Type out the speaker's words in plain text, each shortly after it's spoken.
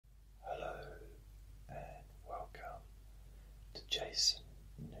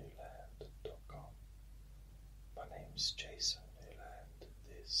is Jason Newland.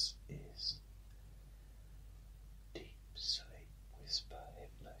 This is Deep Sleep Whisper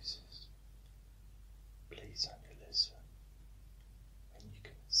Hypnosis. Please only listen when you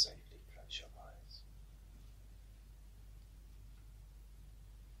can safely close your eyes.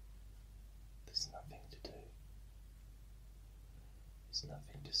 There's nothing to do. There's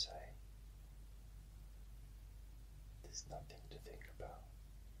nothing to say. There's nothing to think about.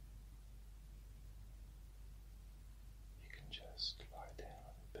 You can just lie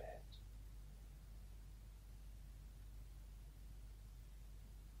down in bed.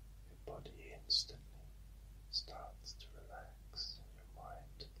 Your body instantly starts to relax, and your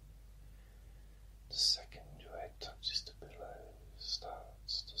mind, the second your head touches the pillow,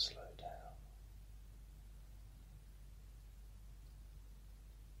 starts to slow down.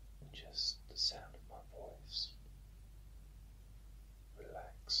 And just the sound of my voice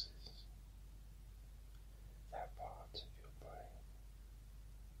relaxes that part of your brain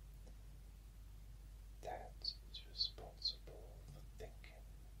that is responsible for thinking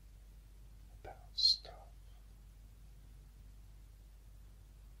about stuff.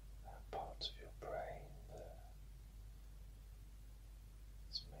 That part of your brain that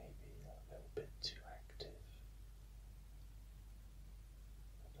is maybe a little bit too active,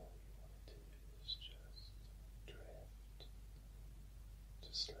 and all you want to do is just drift to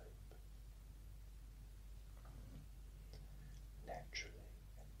sleep naturally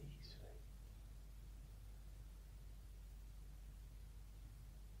and easily.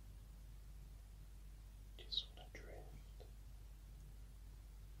 Just want to drift.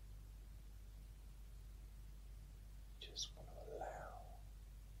 Just want to allow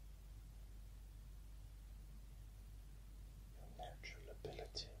your natural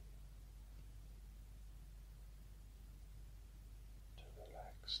ability to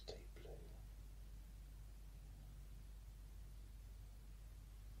relax deeply.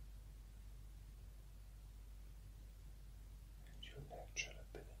 And your natural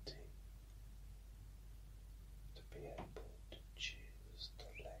ability to be able to choose to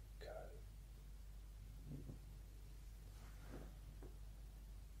let go.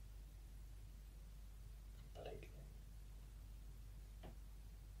 Completely.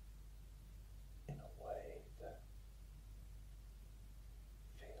 In a way that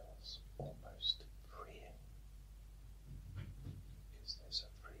feels almost freeing, because there's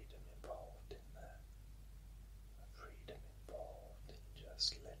a freedom involved in that, a freedom involved in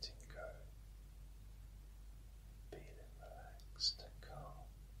just letting go, feeling relaxed and calm,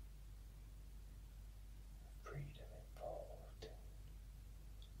 a freedom involved in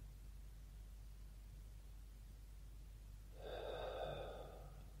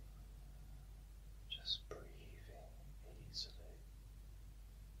just breathing easily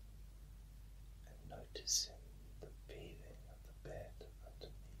and noticing the feeling of the bed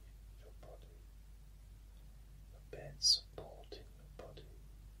underneath your body, the bed supporting your body,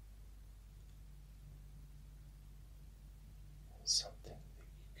 and something that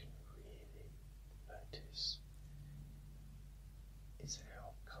you can really notice is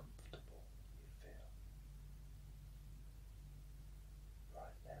how comfortable you feel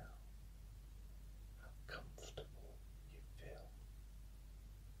right now, how comfortable you feel.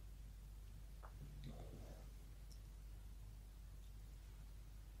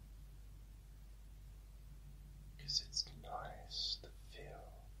 Because it's nice to feel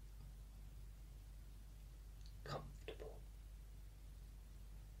comfortable.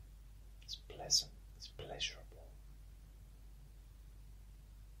 It's pleasant, it's pleasurable.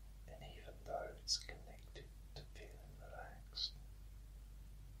 And even though it's connected to feeling relaxed,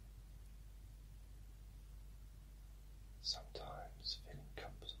 sometimes feeling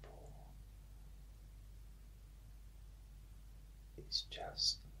comfortable is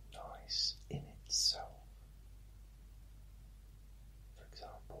just nice in itself. For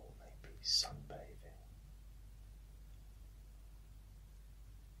example, maybe sunbathing,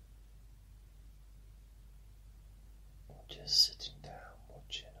 or just sitting down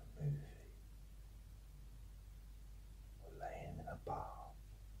watching a movie, or laying in a bath,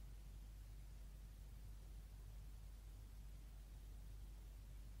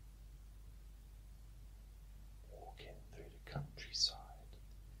 walking through the countryside.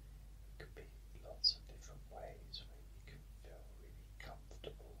 It could be lots of different ways where you can feel really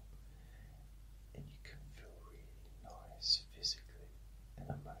comfortable and you can feel really nice physically and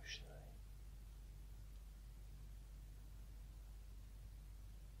emotionally.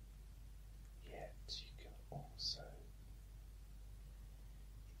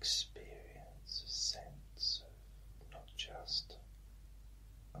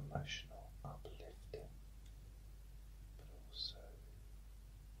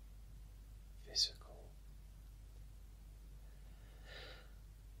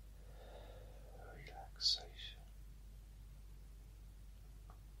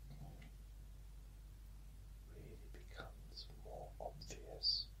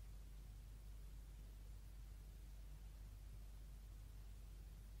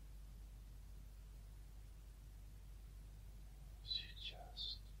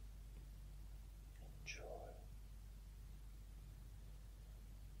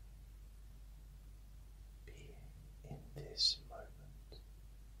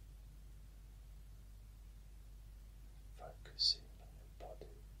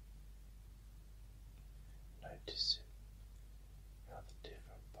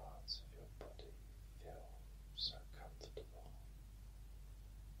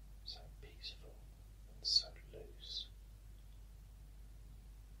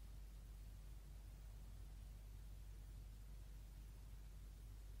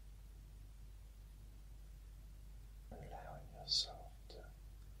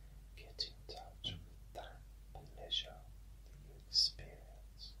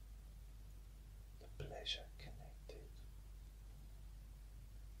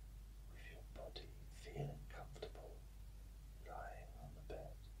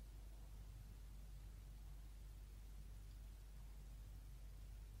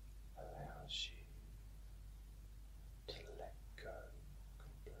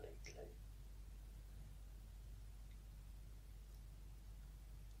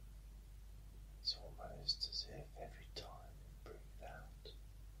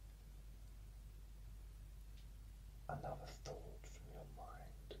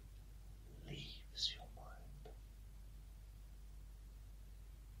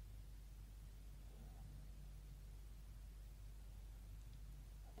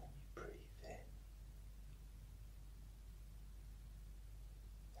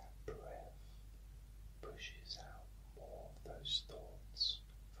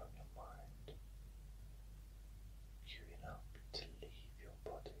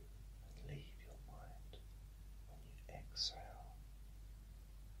 exhale.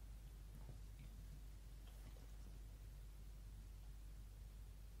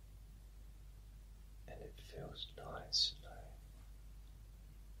 And it feels nice knowing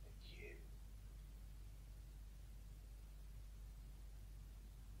that you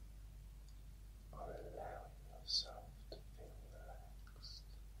are allowing yourself to feel relaxed.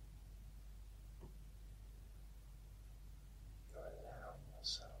 You're allowing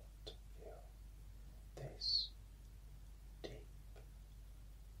yourself to feel this deep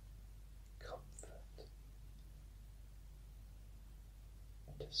comfort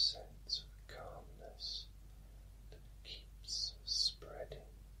and a sense of calmness that keeps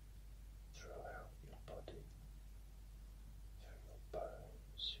spreading throughout your body, through your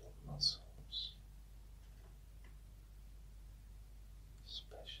bones, your muscles,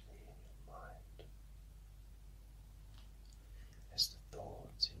 especially in your mind. As the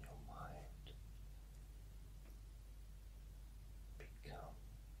thoughts in your mind become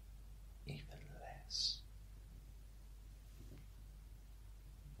even less,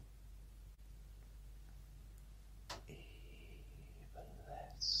 even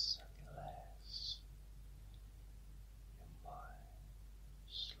less and less, your mind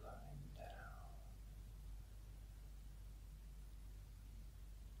slowing down,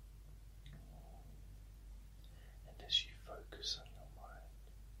 and as you focus on your mind,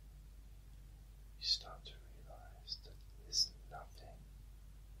 you start to realize that there's nothing,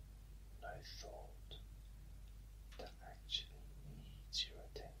 no thought that actually needs your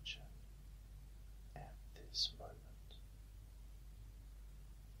attention at this moment.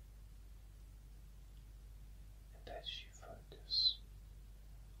 And as you focus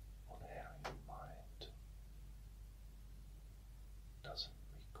on how your mind doesn't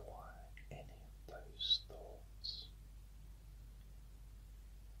require any of those thoughts,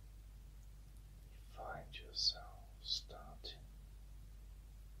 you find yourself starting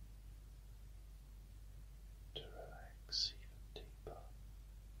to relax even deeper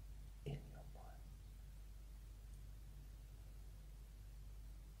in your mind,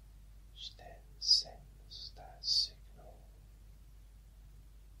 which then sends that signal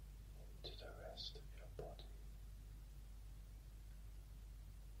into the rest of your body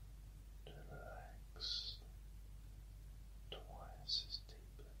to relax twice as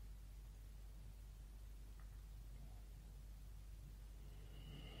deeply.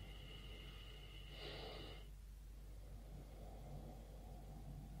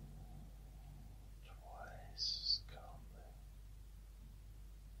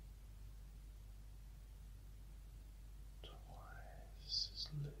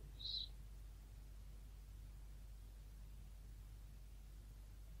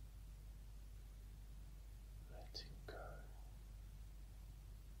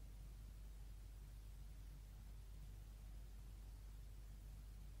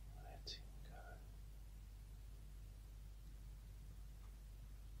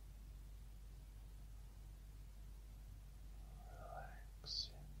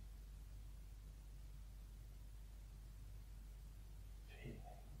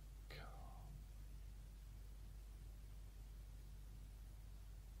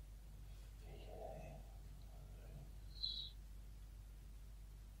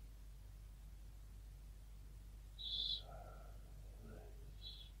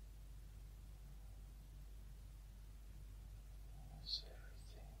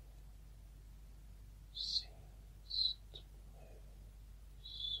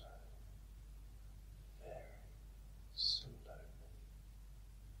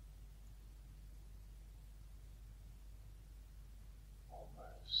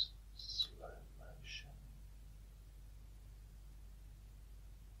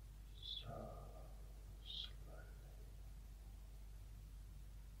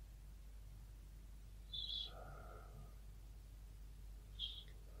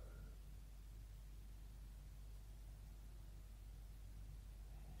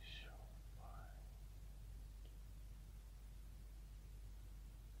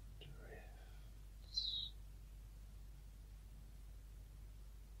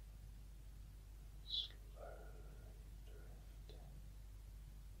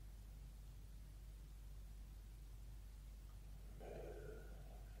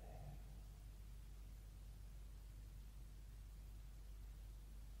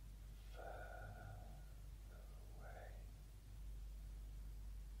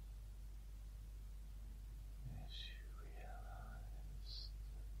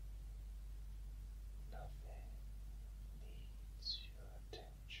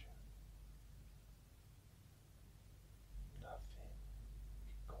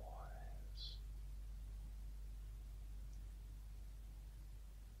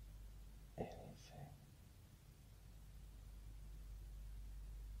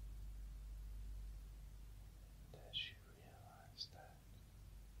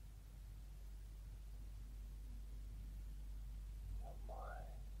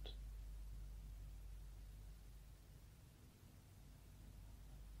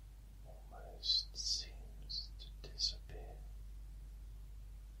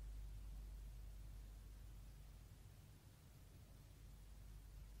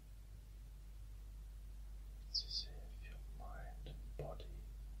 eases